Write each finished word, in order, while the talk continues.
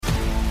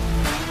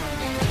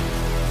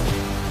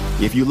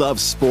If you love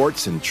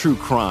sports and true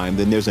crime,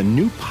 then there's a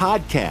new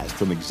podcast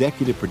from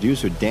executive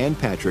producer Dan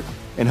Patrick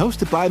and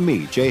hosted by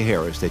me, Jay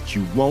Harris, that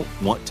you won't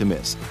want to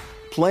miss.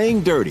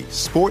 Playing Dirty: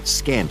 Sports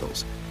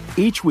Scandals.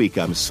 Each week,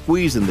 I'm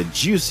squeezing the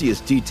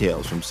juiciest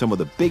details from some of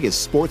the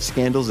biggest sports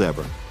scandals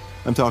ever.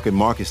 I'm talking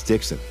Marcus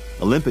Dixon,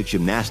 Olympic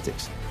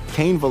gymnastics,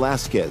 Cain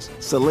Velasquez,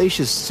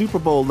 salacious Super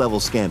Bowl-level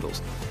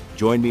scandals.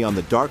 Join me on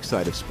the dark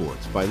side of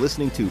sports by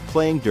listening to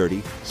Playing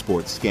Dirty: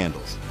 Sports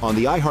Scandals on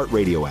the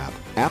iHeartRadio app,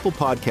 Apple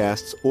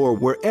Podcasts, or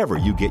wherever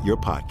you get your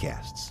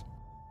podcasts.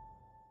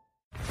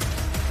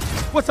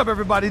 What's up,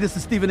 everybody? This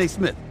is Stephen A.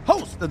 Smith,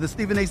 host of the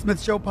Stephen A.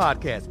 Smith Show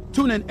podcast.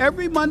 Tune in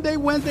every Monday,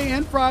 Wednesday,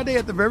 and Friday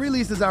at the very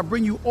least as I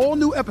bring you all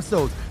new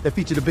episodes that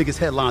feature the biggest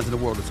headlines in the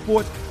world of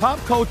sports, pop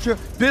culture,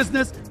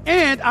 business,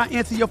 and I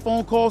answer your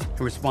phone calls and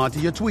respond to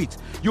your tweets.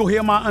 You'll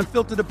hear my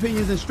unfiltered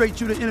opinions and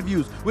straight-shooter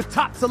interviews with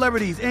top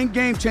celebrities and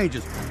game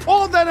changers.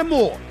 All that and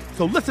more.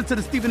 So listen to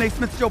the Stephen A.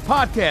 Smith Show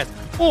podcast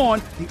on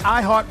the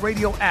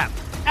iHeartRadio app,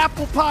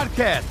 Apple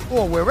Podcasts,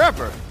 or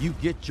wherever you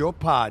get your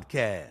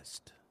podcast.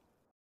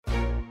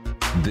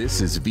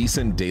 This is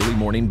VSiN Daily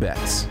Morning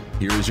Bets.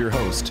 Here is your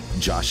host,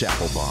 Josh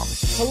Applebaum.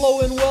 Hello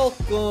and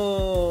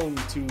welcome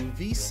to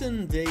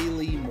VSiN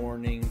Daily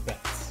Morning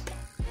Bets,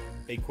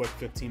 a quick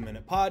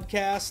 15-minute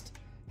podcast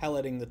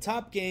highlighting the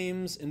top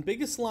games and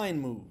biggest line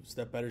moves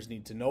that bettors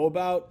need to know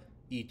about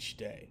each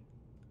day.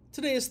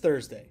 Today is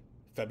Thursday,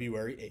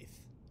 February 8th.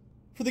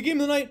 For the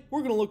game of the night, we're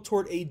going to look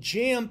toward a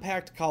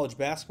jam-packed college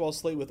basketball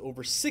slate with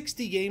over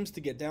 60 games to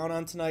get down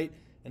on tonight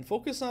and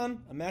focus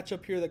on a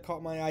matchup here that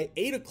caught my eye,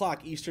 8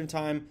 o'clock Eastern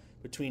Time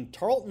between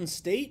Tarleton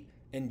State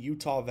and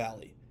Utah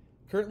Valley.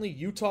 Currently,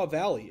 Utah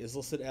Valley is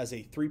listed as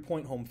a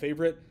 3-point home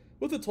favorite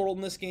with a total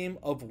in this game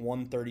of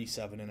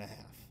 137.5.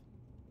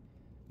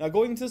 Now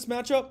going into this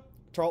matchup,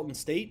 Tarleton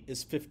State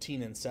is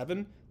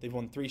 15-7. They've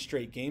won 3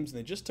 straight games and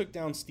they just took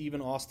down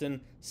Stephen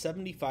Austin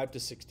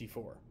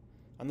 75-64.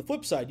 On the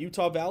flip side,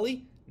 Utah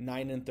Valley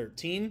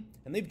 9-13,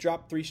 and they've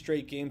dropped 3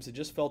 straight games that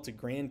just fell to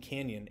Grand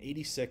Canyon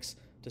 86-67.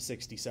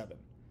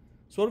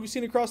 So what have we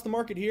seen across the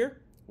market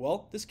here?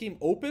 Well, this game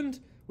opened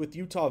with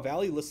Utah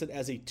Valley listed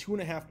as a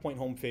 2.5-point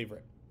home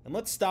favorite. And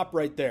let's stop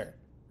right there.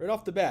 Right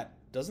off the bat,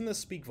 doesn't this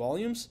speak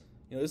volumes?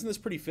 Isn't this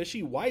pretty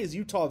fishy? Why is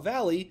Utah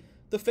Valley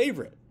the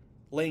favorite,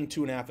 laying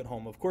 2.5 at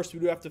home? Of course, we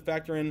do have to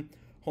factor in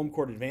home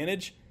court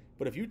advantage,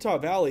 but if Utah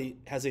Valley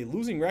has a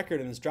losing record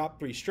and has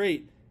dropped 3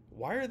 straight,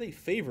 why are they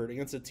favored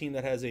against a team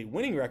that has a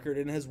winning record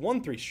and has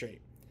won 3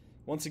 straight?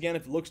 Once again,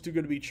 if it looks too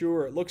good to be true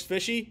or it looks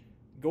fishy,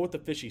 go with the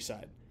fishy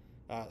side.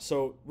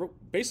 So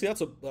basically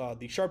that's what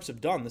the Sharps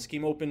have done. This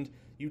game opened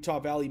Utah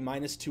Valley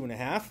minus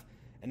 2.5,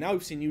 and now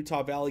we've seen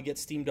Utah Valley get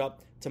steamed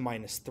up to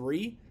minus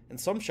 3, and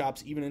some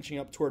shops even inching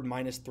up toward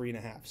minus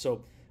 3.5.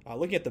 So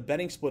looking at the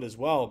betting split as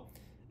well,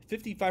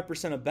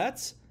 55% of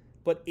bets,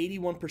 but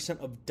 81%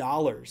 of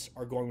dollars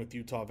are going with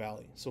Utah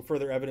Valley. So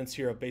further evidence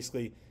here of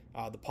basically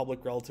the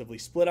public relatively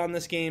split on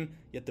this game,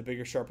 yet the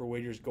bigger, sharper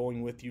wagers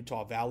going with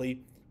Utah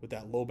Valley with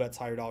that low bets,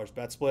 higher dollars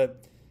bet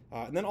split.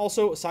 And then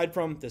also, aside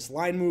from this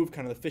line move,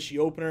 kind of the fishy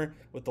opener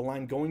with the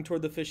line going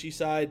toward the fishy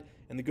side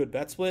and the good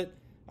bet split,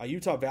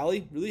 Utah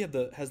Valley really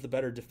has the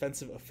better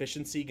defensive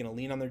efficiency, going to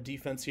lean on their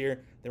defense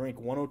here. They rank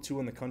 102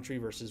 in the country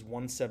versus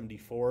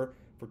 174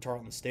 for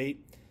Tarleton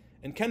State.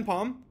 And Ken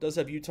Pom does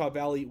have Utah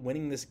Valley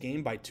winning this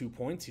game by 2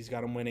 points. He's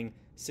got them winning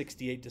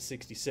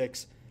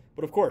 68-66.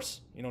 But of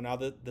course, now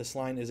that this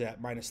line is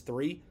at minus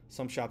 3,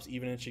 some shops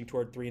even inching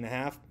toward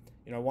 3.5.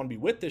 I want to be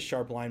with this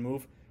sharp line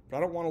move, but I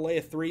don't want to lay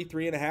a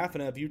 3.5,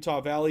 and have Utah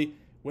Valley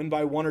win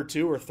by 1 or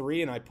 2 or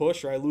 3, and I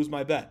push or I lose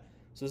my bet.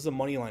 So this is a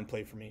money line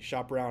play for me.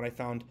 Shop around, I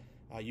found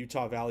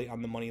Utah Valley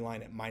on the money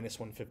line at minus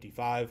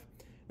 155.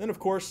 Then of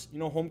course,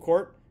 home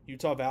court,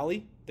 Utah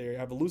Valley, they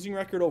have a losing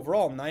record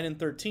overall,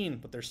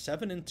 9-13, but they're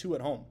 7-2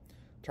 at home.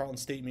 Tarleton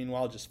State,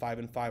 meanwhile, just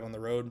 5-5 on the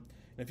road.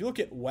 And if you look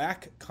at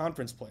WAC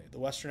conference play, the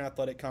Western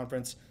Athletic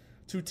Conference,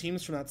 2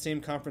 teams from that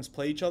same conference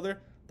play each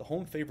other. The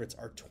home favorites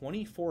are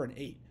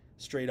 24-8.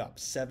 Straight up,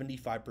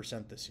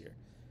 75% this year.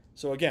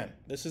 So again,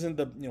 this isn't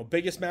the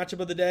biggest matchup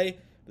of the day,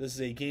 but this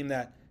is a game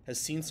that has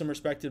seen some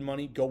respected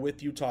money go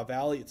with Utah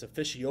Valley. It's a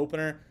fishy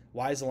opener.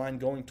 Why is the line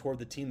going toward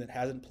the team that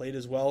hasn't played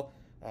as well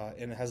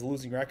and has a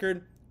losing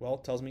record? Well,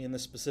 it tells me in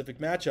this specific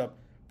matchup,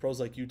 pros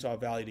like Utah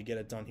Valley to get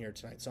it done here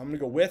tonight. So I'm going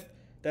to go with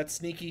that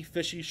sneaky,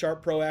 fishy,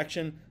 sharp pro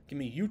action. Give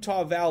me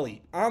Utah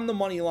Valley on the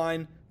money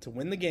line to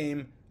win the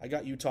game. I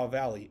got Utah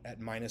Valley at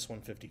minus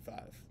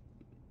 155.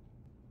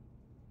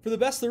 For the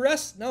best of the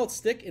rest, now let's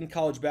stick in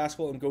college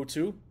basketball and go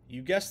to,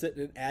 you guessed it,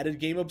 an added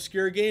game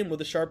obscure game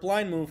with a sharp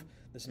line move.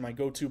 This is my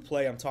go-to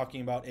play. I'm talking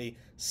about a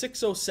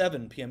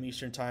 6:07 p.m.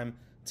 Eastern Time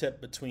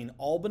tip between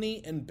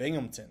Albany and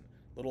Binghamton.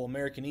 Little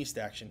American East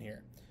action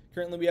here.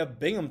 Currently we have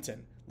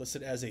Binghamton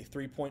listed as a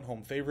 3-point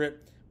home favorite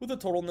with a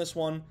total in this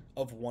one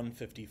of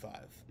 155.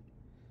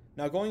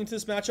 Now going into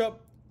this matchup,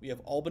 we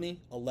have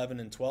Albany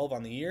 11-12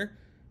 on the year,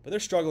 but they're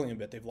struggling a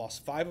bit. They've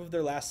lost 5 of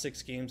their last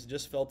 6 games. It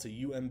just fell to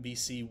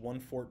UMBC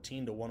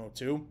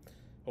 114-102.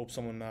 Hope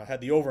someone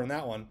had the over in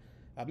that one.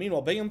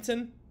 Meanwhile,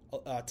 Binghamton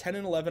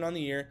 10-11 on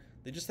the year.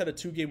 They just had a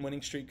 2-game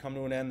winning streak come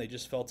to an end. They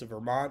just fell to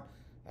Vermont,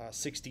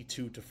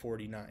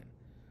 62-49.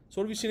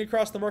 So what have we seen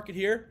across the market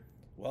here?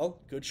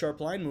 Well, good sharp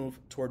line move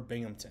toward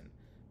Binghamton.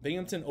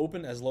 Binghamton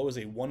opened as low as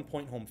a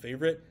 1-point home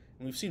favorite,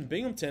 and we've seen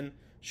Binghamton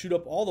shoot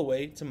up all the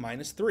way to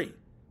 -3.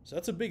 So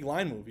that's a big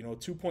line move. A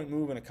 2-point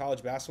move in a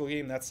college basketball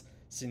game, that's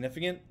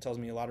significant. Tells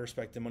me a lot of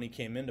respect and money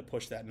came in to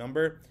push that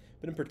number.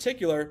 But in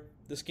particular,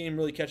 this game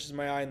really catches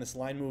my eye, and this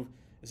line move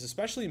is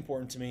especially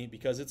important to me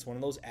because it's one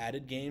of those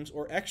added games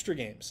or extra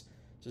games.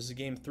 So this is a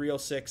game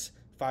 306,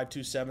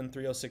 527,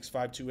 306,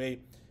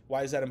 528.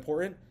 Why is that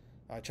important?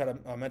 I try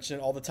to mention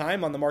it all the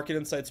time on the Market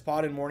Insights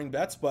pod and Morning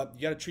Bets, but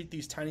you got to treat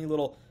these tiny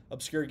little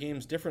obscure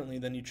games differently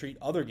than you treat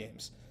other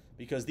games,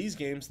 because these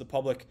games the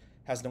public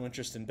has no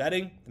interest in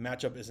betting. The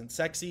matchup isn't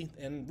sexy,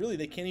 and really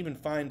they can't even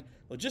find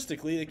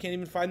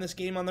this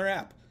game on their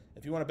app.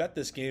 If you want to bet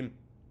this game,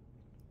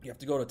 you have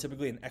to go to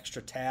typically an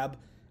extra tab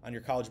on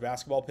your college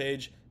basketball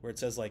page where it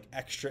says like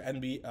extra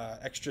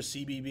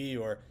CBB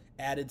or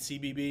added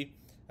CBB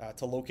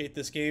to locate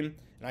this game.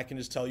 And I can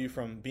just tell you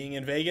from being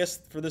in Vegas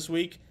for this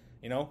week,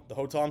 the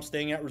hotel I'm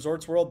staying at,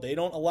 Resorts World, they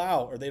don't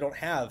allow, or they don't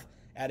have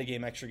added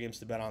game extra games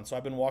to bet on. So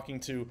I've been walking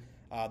to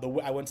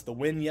I went to the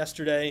Wynn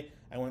yesterday.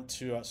 I went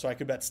to so I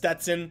could bet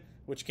Stetson,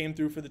 which came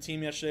through for the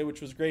team yesterday,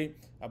 which was great.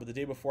 But the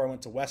day before I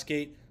went to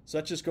Westgate. So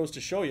that just goes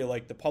to show you,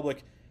 like, the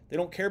public, they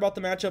don't care about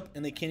the matchup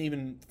and they can't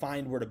even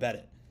find where to bet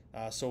it.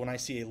 So when I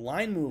see a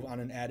line move on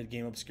an added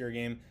game, obscure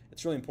game,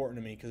 it's really important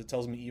to me because it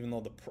tells me even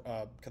though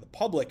the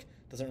public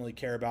doesn't really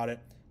care about it,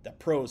 that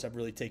pros have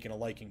really taken a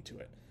liking to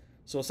it.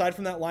 So aside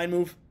from that line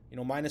move,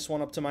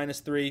 -1 up to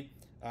 -3,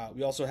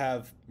 we also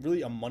have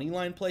really a money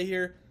line play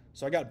here.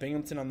 So I got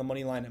Binghamton on the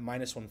money line at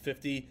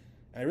 -150.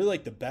 And I really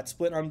like the bet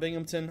split on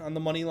Binghamton on the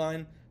money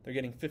line. They're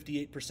getting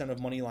 58% of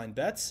money line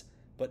bets,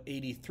 but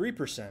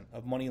 83%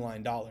 of money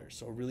line dollars.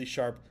 So a really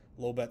sharp,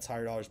 low bets,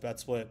 higher dollars bet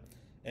split.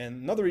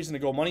 And another reason to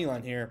go money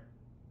line here,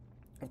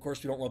 of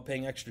course, we don't love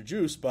paying extra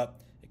juice, but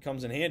it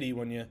comes in handy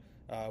when you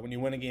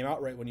win a game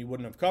outright when you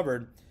wouldn't have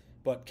covered.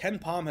 But Ken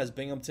Pom has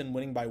Binghamton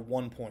winning by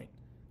 1 point.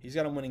 He's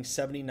got him winning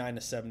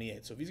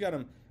 79-78. So if he's got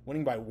him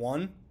winning by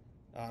 1,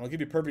 I'll give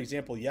you a perfect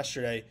example.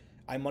 Yesterday,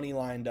 I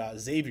moneylined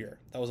Xavier.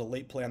 That was a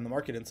late play on the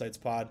Market Insights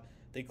pod.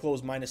 They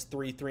closed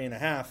 -3,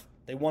 3.5.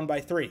 They won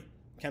by 3.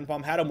 Ken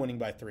Pom had them winning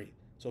by 3.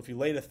 So if you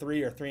laid a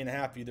 3 or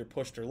 3.5, you either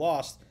pushed or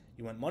lost.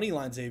 You went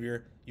moneyline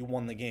Xavier, you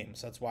won the game.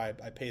 So that's why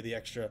I pay the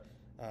extra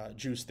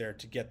juice there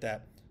to get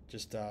that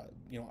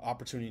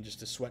opportunity just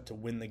to sweat to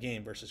win the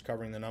game versus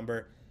covering the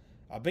number.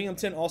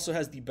 Binghamton also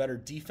has the better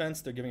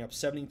defense. They're giving up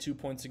 72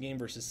 points a game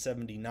versus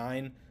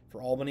 79 for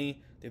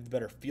Albany. They have the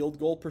better field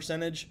goal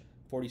percentage,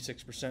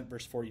 46%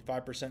 versus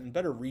 45%, and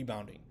better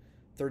rebounding,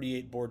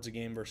 38 boards a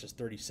game versus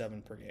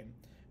 37 per game.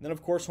 And then,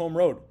 of course, home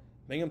road.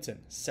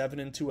 Binghamton,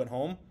 7-2 at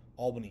home.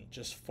 Albany,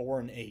 just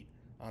 4-8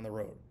 on the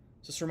road.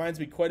 So this reminds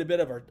me quite a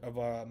bit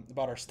about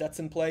our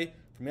Stetson play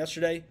from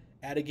yesterday.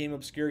 Add a game,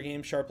 obscure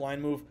game, sharp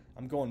line move.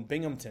 I'm going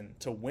Binghamton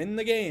to win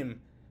the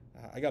game.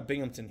 I got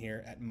Binghamton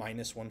here at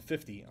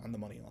 -150 on the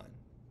money line.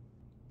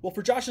 Well,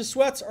 for Josh's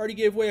sweats, I already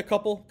gave away a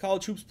couple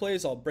college hoops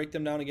plays. I'll break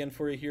them down again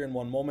for you here in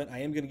one moment. I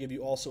am going to give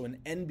you also an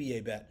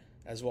NBA bet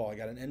as well. I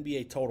got an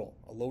NBA total,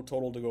 a low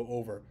total to go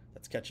over.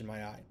 That's catching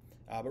my eye.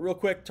 But real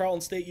quick,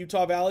 Tarleton State,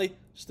 Utah Valley,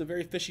 just a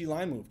very fishy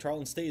line move.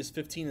 Tarleton State is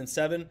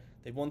 15-7.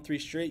 They've won 3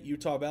 straight.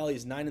 Utah Valley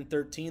is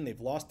 9-13. They've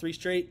lost 3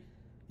 straight.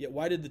 Yet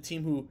why did the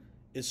team who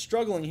is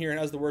struggling here and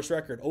has the worst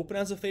record open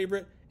as a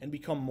favorite and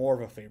become more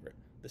of a favorite?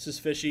 This is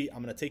fishy.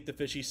 I'm going to take the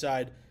fishy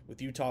side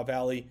with Utah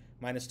Valley,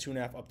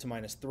 -2.5 up to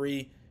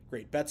 -3.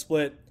 Great bet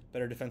split,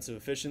 better defensive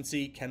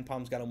efficiency. Ken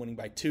Pom's got them winning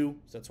by 2,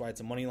 so that's why it's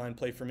a money line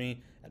play for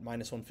me at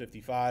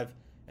 -155.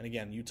 And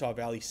again, Utah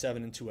Valley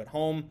 7-2 at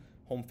home.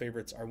 Home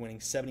favorites are winning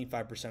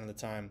 75% of the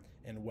time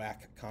in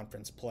WAC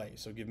conference play.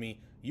 So give me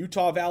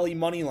Utah Valley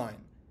money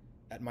line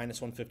at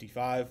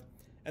 -155.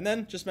 And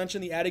then just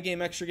mention the added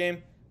game, extra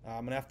game.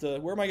 I'm gonna have to.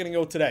 Where am I gonna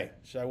go today?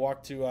 Should I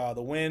walk to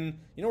the Wynn?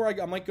 You know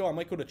where I might go? I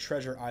might go to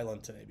Treasure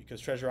Island today because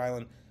Treasure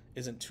Island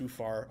isn't too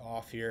far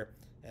off here,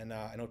 and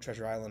I know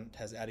Treasure Island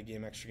has added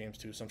game, extra games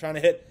too. So I'm trying to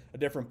hit a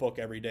different book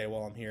every day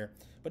while I'm here.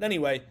 But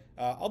anyway,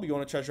 I'll be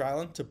going to Treasure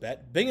Island to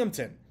bet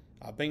Binghamton.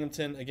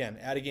 Binghamton again,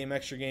 added game,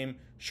 extra game,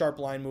 sharp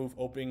line move,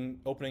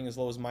 opening as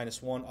low as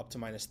 -1 up to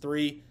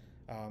 -3.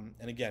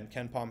 And again,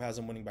 Ken Pom has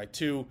them winning by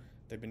 2.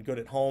 They've been good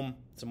at home.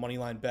 It's a money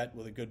line bet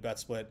with a good bet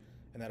split.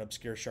 And that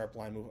obscure sharp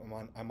line move,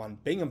 I'm on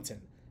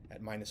Binghamton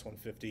at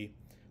 -150.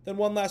 Then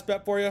one last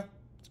bet for you.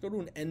 Let's go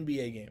to an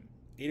NBA game.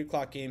 8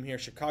 o'clock game here.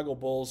 Chicago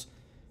Bulls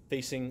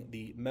facing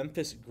the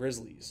Memphis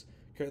Grizzlies.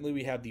 Currently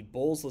we have the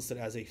Bulls listed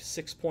as a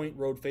 6-point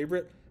road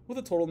favorite with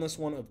a total in this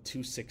one of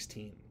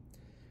 216.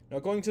 Now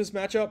going to this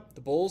matchup,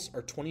 the Bulls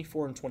are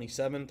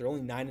 24-27. They're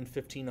only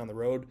 9-15 on the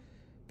road.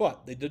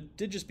 But they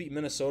did just beat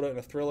Minnesota in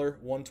a thriller,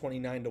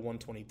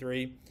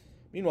 129-123.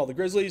 Meanwhile, the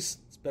Grizzlies,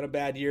 it's been a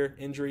bad year.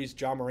 Injuries,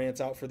 Ja Morant's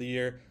out for the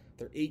year.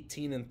 They're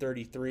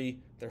 18-33.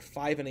 They're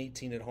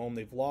 5-18 at home.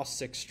 They've lost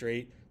 6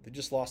 straight. They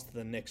just lost to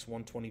the Knicks,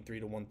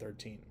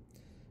 123-113.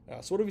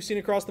 So what have we seen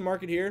across the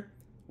market here?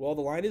 Well,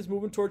 the line is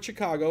moving toward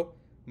Chicago,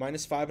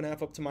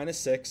 -5.5 up to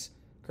 -6.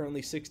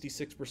 Currently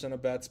 66%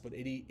 of bets, but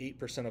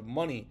 88% of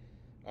money,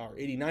 or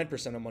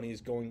 89% of money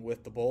is going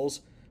with the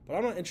Bulls. But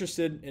I'm not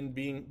interested in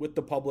being with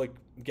the public,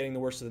 getting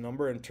the worst of the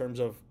number in terms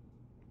of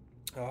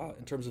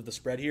the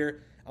spread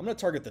here. I'm going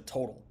to target the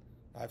total.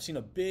 I've seen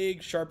a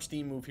big sharp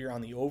steam move here on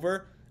the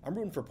over. I'm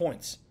rooting for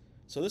points.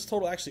 So this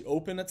total actually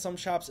opened at some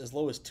shops as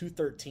low as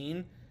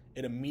 213.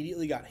 It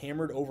immediately got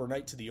hammered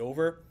overnight to the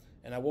over,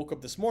 and I woke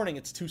up this morning,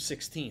 it's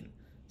 216.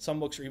 Some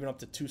books are even up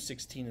to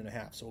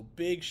 216.5. So a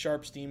big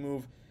sharp steam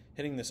move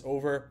hitting this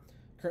over.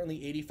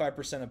 Currently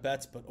 85% of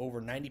bets, but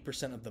over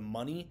 90% of the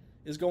money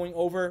is going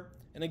over.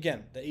 And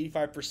again, the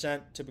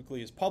 85%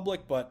 typically is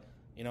public, but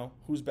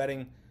who's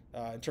betting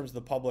in terms of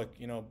the public,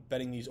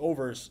 betting these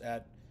overs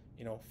at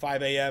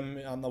 5 a.m.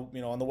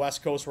 on the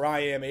West Coast where I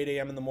am, 8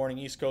 a.m. in the morning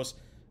East Coast.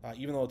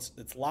 Even though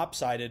it's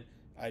lopsided,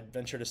 I'd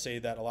venture to say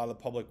that a lot of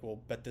the public will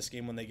bet this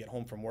game when they get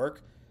home from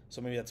work.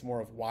 So maybe that's more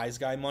of wise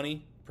guy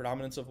money,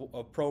 predominance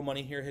of pro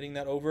money here hitting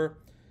that over.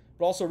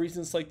 But also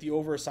reasons like the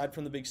over, aside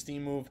from the big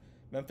steam move,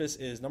 Memphis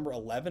is number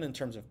 11 in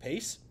terms of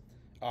pace.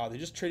 They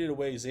just traded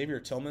away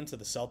Xavier Tillman to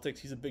the Celtics.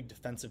 He's a big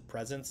defensive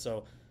presence,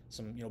 so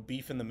some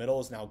beef in the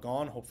middle is now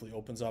gone. Hopefully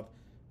opens up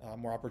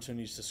more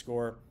opportunities to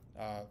score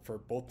for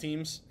both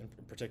teams, in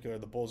particular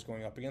the Bulls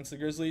going up against the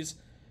Grizzlies.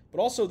 But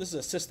also this is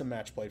a system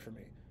match play for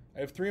me.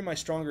 I have 3 of my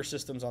stronger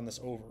systems on this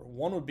over.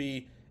 One would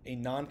be a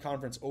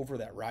non-conference over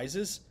that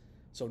rises.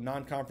 So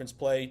non-conference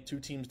play, 2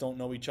 teams don't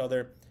know each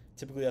other.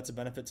 Typically that's a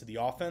benefit to the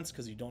offense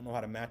because you don't know how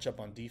to match up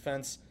on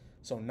defense.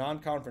 So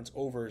non-conference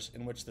overs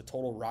in which the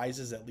total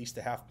rises at least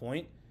a half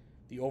point.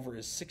 The over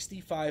is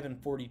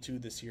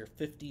 65-42 this year,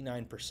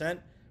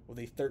 59% with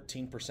a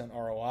 13%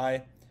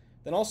 ROI.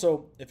 Then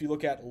also, if you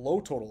look at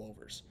low total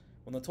overs,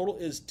 when the total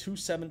is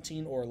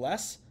 217 or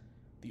less,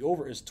 the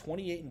over is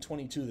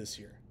 28-22 this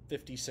year,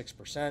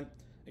 56%.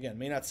 Again,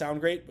 may not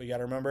sound great, but you got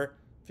to remember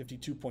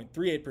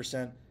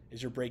 52.38%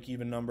 is your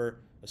break-even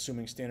number,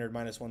 assuming standard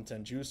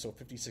 -110 juice, so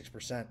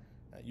 56%.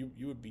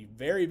 You would be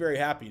very, very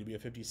happy to be a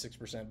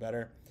 56%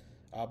 better.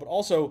 But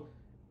also,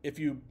 if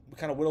you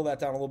kind of whittle that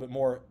down a little bit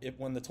more,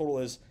 when the total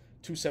is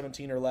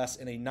 217 or less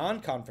in a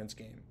non-conference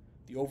game,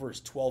 the over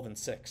is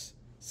 12-6,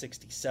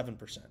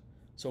 67%.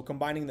 So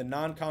combining the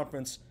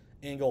non-conference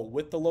angle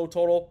with the low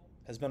total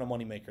has been a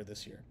moneymaker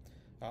this year.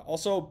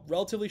 Also,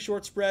 relatively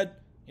short spread,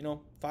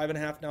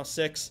 5.5 now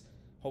 6.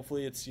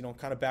 Hopefully it's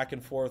kind of back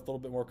and forth, a little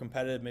bit more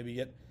competitive. Maybe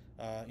get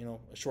a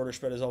shorter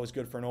spread is always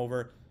good for an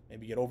over.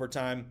 Maybe get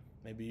overtime.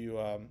 Maybe you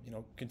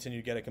continue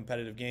to get a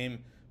competitive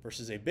game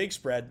versus a big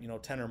spread,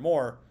 10 or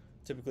more.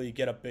 Typically you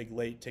get up big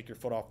late, take your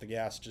foot off the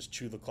gas, just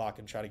chew the clock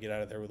and try to get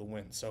out of there with a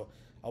win. So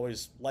I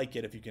always like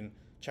it if you can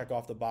check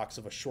off the box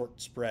of a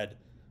short spread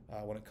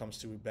when it comes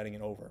to betting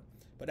it over.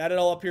 But add it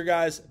all up here,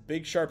 guys.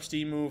 Big sharp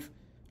steam move,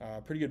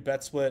 pretty good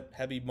bet split,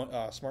 heavy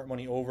smart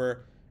money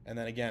over, and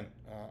then again,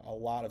 a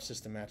lot of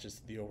system matches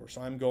to the over.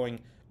 So I'm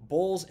going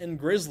Bulls and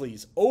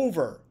Grizzlies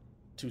over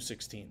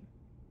 216.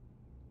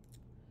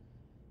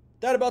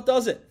 That about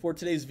does it for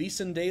today's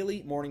VSiN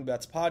Daily Morning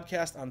Bets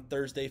podcast on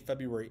Thursday,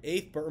 February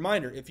 8th. But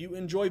reminder, if you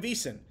enjoy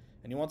VSiN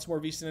and you want some more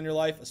VSiN in your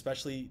life,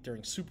 especially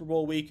during Super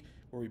Bowl week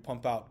where we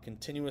pump out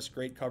continuous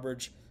great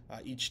coverage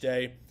each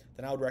day,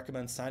 then I would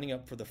recommend signing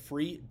up for the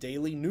free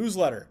daily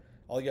newsletter.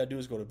 All you got to do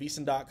is go to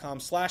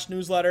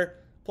VSiN.com/newsletter,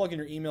 plug in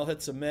your email,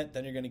 hit submit,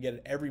 then you're going to get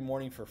it every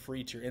morning for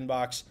free to your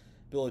inbox.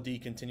 Bill D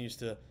continues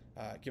to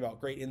give out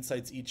great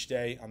insights each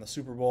day on the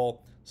Super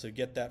Bowl, so you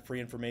get that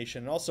free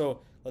information. And also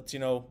lets you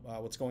know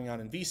what's going on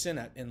in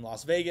VSiN in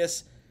Las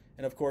Vegas.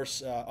 And of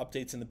course,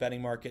 updates in the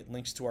betting market,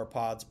 links to our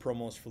pods,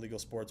 promos for legal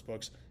sports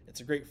books. It's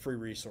a great free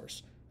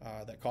resource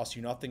that costs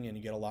you nothing and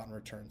you get a lot in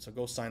return. So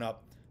go sign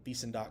up,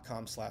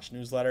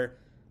 VSiN.com/newsletter.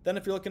 Then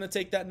if you're looking to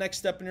take that next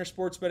step in your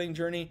sports betting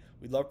journey,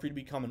 we'd love for you to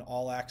become an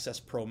all-access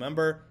pro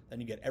member.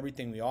 Then you get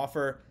everything we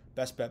offer,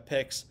 best bet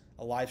picks,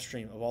 a live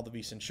stream of all the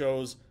VSiN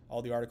shows,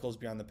 all the articles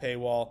beyond the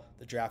paywall,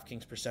 the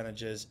DraftKings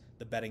percentages,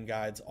 the betting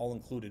guides, all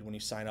included when you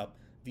sign up,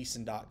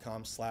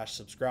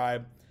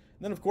 VSiN.com/subscribe. And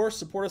then, of course,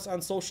 support us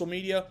on social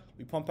media.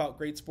 We pump out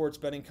great sports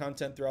betting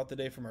content throughout the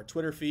day from our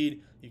Twitter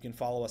feed. You can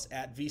follow us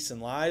at VSiN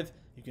Live.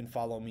 You can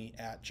follow me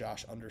at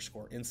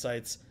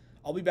Josh_Insights.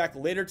 I'll be back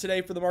later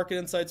today for the Market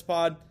Insights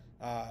pod.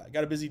 I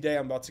got a busy day.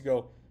 I'm about to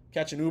go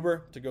catch an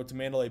Uber to go to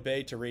Mandalay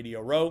Bay to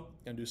Radio Row.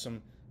 Going to do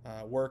some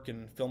work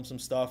and film some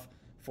stuff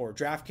for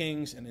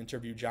DraftKings and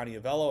interview Johnny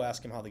Avello,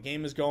 ask him how the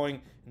game is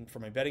going and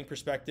from a betting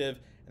perspective.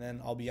 And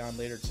then I'll be on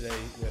later today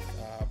with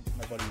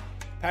my buddy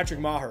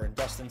Patrick Maher and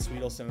Dustin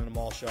Sweetelson and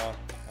Amal Shaw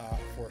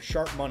for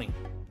Sharp Money.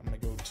 I'm going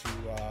to go to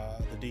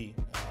the D,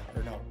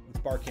 it's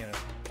Bar Canada.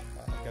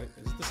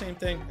 Is it the same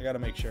thing? I got to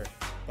make sure.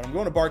 But I'm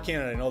going to Bar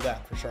Canada, I know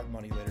that, for Sharp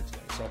Money later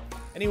today. So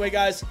anyway,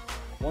 guys,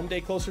 one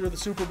day closer to the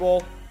Super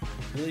Bowl.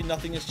 Really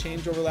nothing has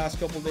changed over the last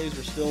couple of days.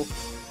 We're still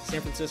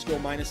San Francisco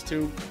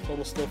 -2,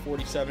 total still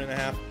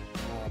 47.5.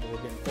 But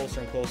we're getting closer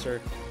and closer,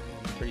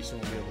 and pretty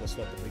soon we'll be able to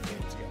sweat the big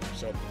game together.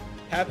 So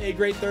have a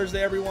great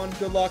Thursday, everyone.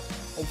 Good luck.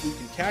 Hopefully you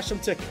can cash some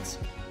tickets.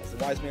 As the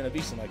wise man of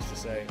VSiN likes to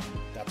say,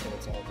 that's what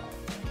it's all about.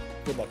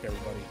 Good luck,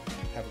 everybody.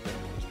 Have a great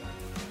week.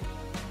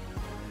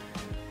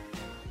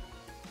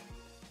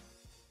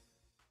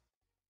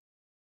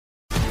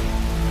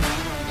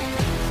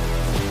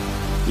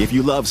 If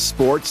you love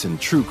sports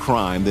and true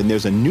crime, then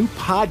there's a new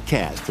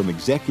podcast from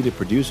executive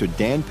producer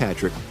Dan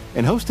Patrick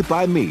and hosted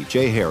by me,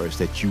 Jay Harris,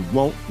 that you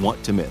won't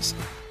want to miss.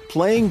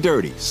 Playing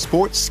Dirty: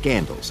 Sports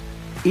Scandals.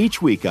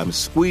 Each week, I'm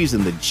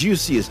squeezing the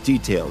juiciest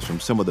details from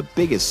some of the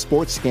biggest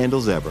sports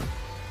scandals ever.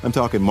 I'm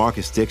talking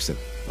Marcus Dixon,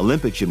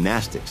 Olympic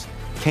gymnastics,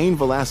 Cain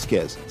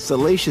Velasquez,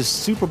 salacious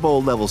Super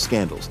Bowl-level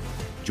scandals.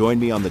 Join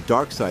me on the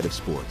dark side of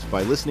sports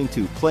by listening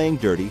to Playing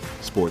Dirty: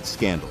 Sports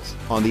Scandals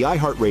on the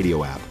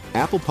iHeartRadio app,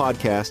 Apple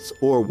Podcasts,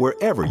 or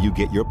wherever you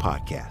get your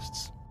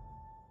podcasts.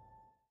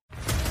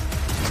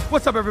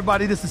 What's up,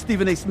 everybody? This is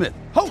Stephen A. Smith,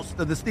 host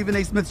of the Stephen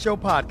A. Smith Show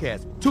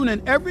podcast. Tune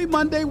in every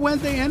Monday,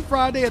 Wednesday, and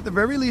Friday at the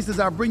very least as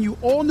I bring you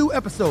all new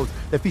episodes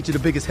that feature the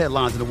biggest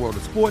headlines in the world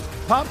of sports,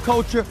 pop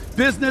culture,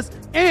 business,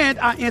 and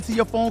I answer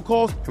your phone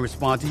calls and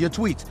respond to your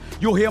tweets.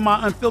 You'll hear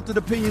my unfiltered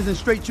opinions and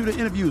straight-shooter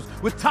interviews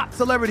with top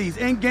celebrities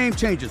and game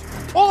changers.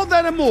 All of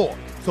that and more.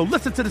 So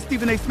listen to the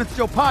Stephen A. Smith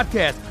Show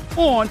podcast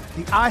on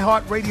the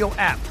iHeartRadio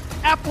app,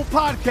 Apple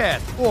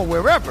Podcasts, or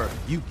wherever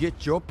you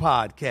get your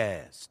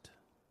podcast.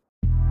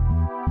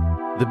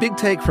 The Big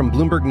Take from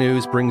Bloomberg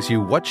News brings you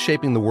what's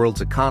shaping the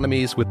world's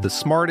economies with the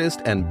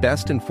smartest and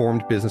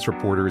best-informed business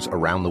reporters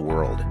around the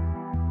world.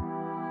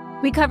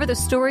 We cover the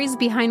stories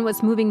behind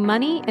what's moving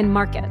money and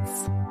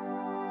markets,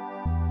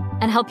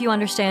 and help you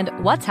understand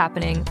what's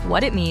happening,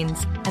 what it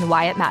means, and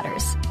why it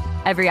matters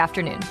every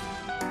afternoon.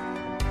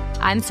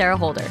 I'm Sarah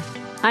Holder.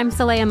 I'm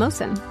Saleha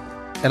Mohsin.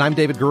 And I'm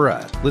David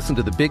Gura. Listen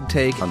to The Big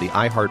Take on the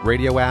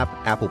iHeartRadio app,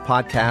 Apple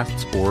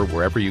Podcasts, or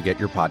wherever you get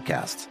your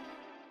podcasts.